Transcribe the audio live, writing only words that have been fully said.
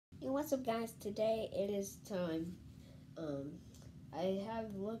What's up, guys? Today it is time. I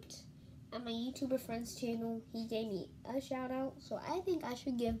have looked at my YouTuber friend's channel. He gave me a shout out, so I think I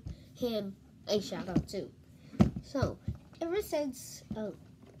should give him a shout out too. So, ever since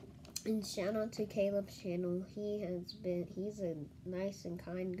and shout out to Caleb's channel. He's a nice and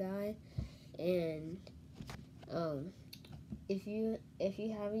kind guy, and if you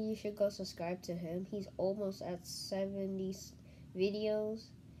haven't, you should go subscribe to him. He's almost at 70 videos,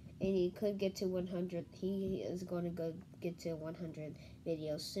 and he could get to 100. He is going to go get to 100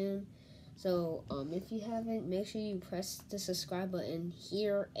 videos soon. So if you haven't, make sure you press the subscribe button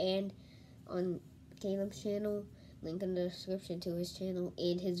here and on Caleb's channel. Link in the description to his channel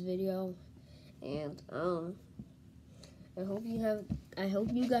and his video. And I hope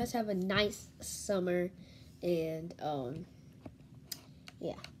you guys have a nice summer. And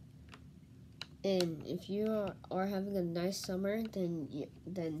yeah. And if you are having a nice summer, then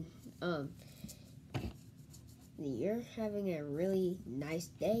you're having a really nice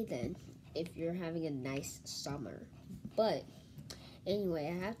day. Then, if you're having a nice summer, but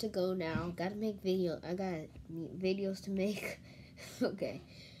anyway, I have to go now. Gotta make video. I got videos to make. Okay.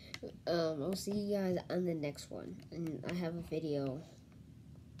 I'll see you guys on the next one, and I have a video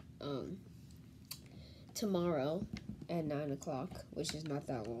tomorrow at 9 o'clock, which is not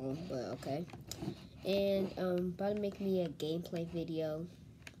that long, but okay. And about to make me a gameplay video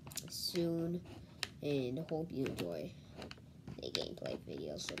soon, and I hope you enjoy the gameplay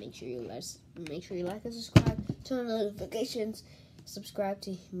video. So make sure you like and subscribe, turn on notifications, subscribe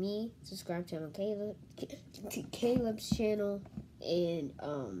to me, subscribe to Caleb's channel, and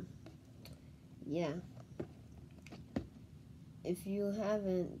yeah. If you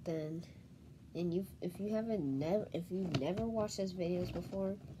haven't, then if you've never watched his videos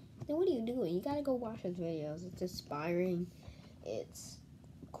before, then what are you doing? You gotta go watch his videos. It's inspiring. It's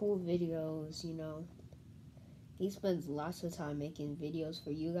cool videos, you know. He spends lots of time making videos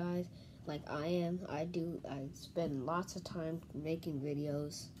for you guys, like I am. I spend lots of time making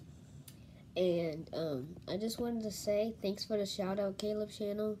videos. And I just wanted to say thanks for the shout out, Caleb's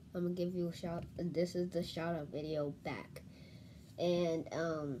channel. I'm gonna give you a shout, and this is the shout out video back. And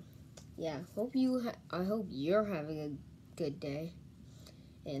yeah, I hope you're having a good day,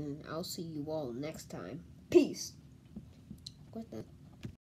 and I'll see you all next time. Peace. What the?